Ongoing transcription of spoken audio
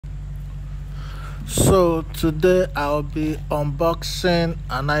So today I'll be unboxing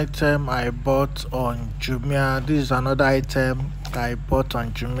an item I bought on Jumia. This is another item I bought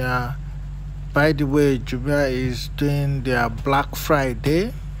on Jumia. By the way, Jumia is doing their Black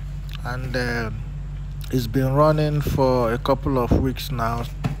Friday, and it's been running for a couple of weeks now.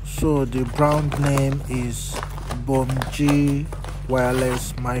 So the brand name is Bomge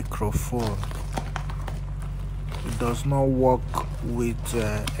wireless microphone. It does not work with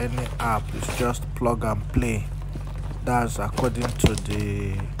any app. It's just plug and play. That's according to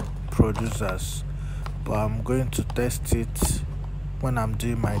the producers, but I'm going to test it when I'm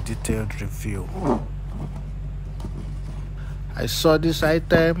doing my detailed review. I saw this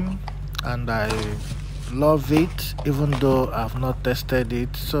item and I love it, even though I've not tested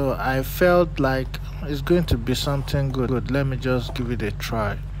it, so I felt like it's going to be something good. Let me just give it a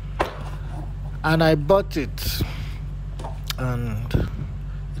try, and I bought it, and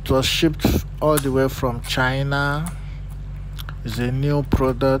it was shipped all the way from China. It's a new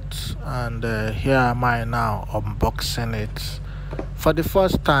product, and here am I now unboxing it for the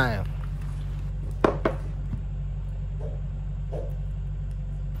first time.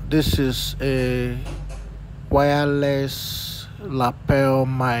 This is a wireless lapel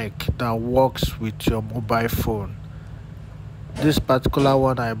mic that works with your mobile phone. This particular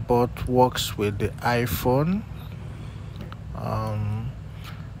one I bought works with the iPhone.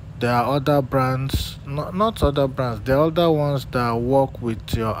 There are other brands, not other brands, there are other ones that work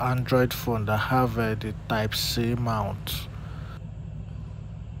with your Android phone that have the Type-C mount.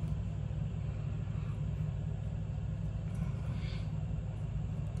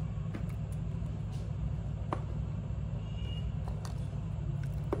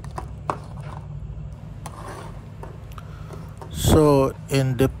 So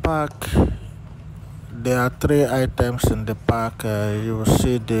in the pack, there are 3 items in the pack. You will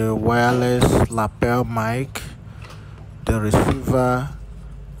see the wireless lapel mic, the receiver,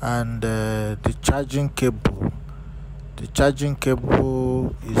 and the charging cable. The charging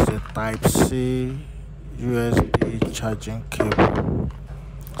cable is a Type-C USB charging cable.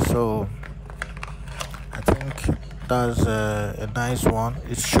 So I think that's a nice one.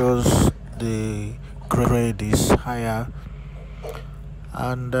 It shows the grade is higher,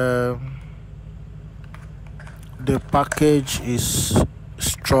 and the package is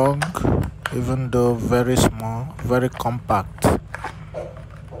strong, even though very small, very compact,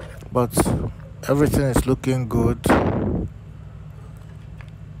 but everything is looking good.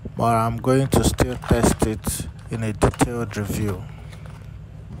 But I'm going to still test it in a detailed review.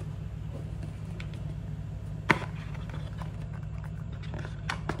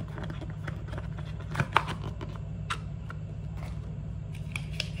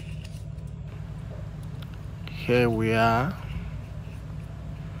 Here we are.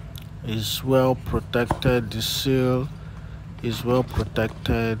 It's well protected. The seal is well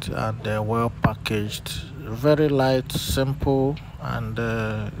protected, and well packaged. Very light, simple, and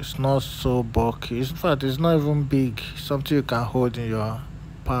it's not so bulky. In fact, it's not even big. Something you can hold in your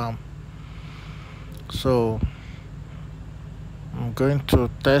palm. So I'm going to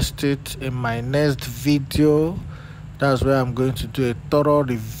test it in my next video. That's where I'm going to do a thorough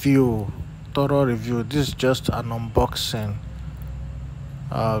review. This is just an unboxing.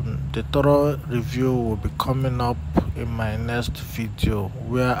 The thorough review will be coming up in my next video,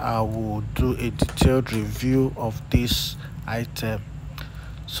 where I will do a detailed review of this item,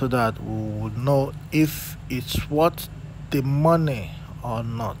 so that we will know if it's worth the money or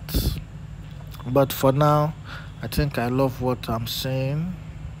not. But for now, I think I love what I'm seeing.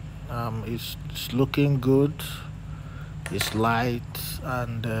 It's looking good. It's light,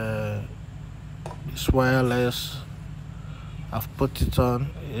 and it's wireless. I've put it on.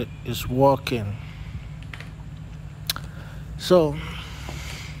 It's working. So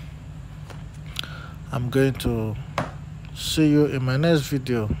I'm going to see you in my next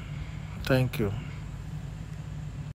video. Thank you.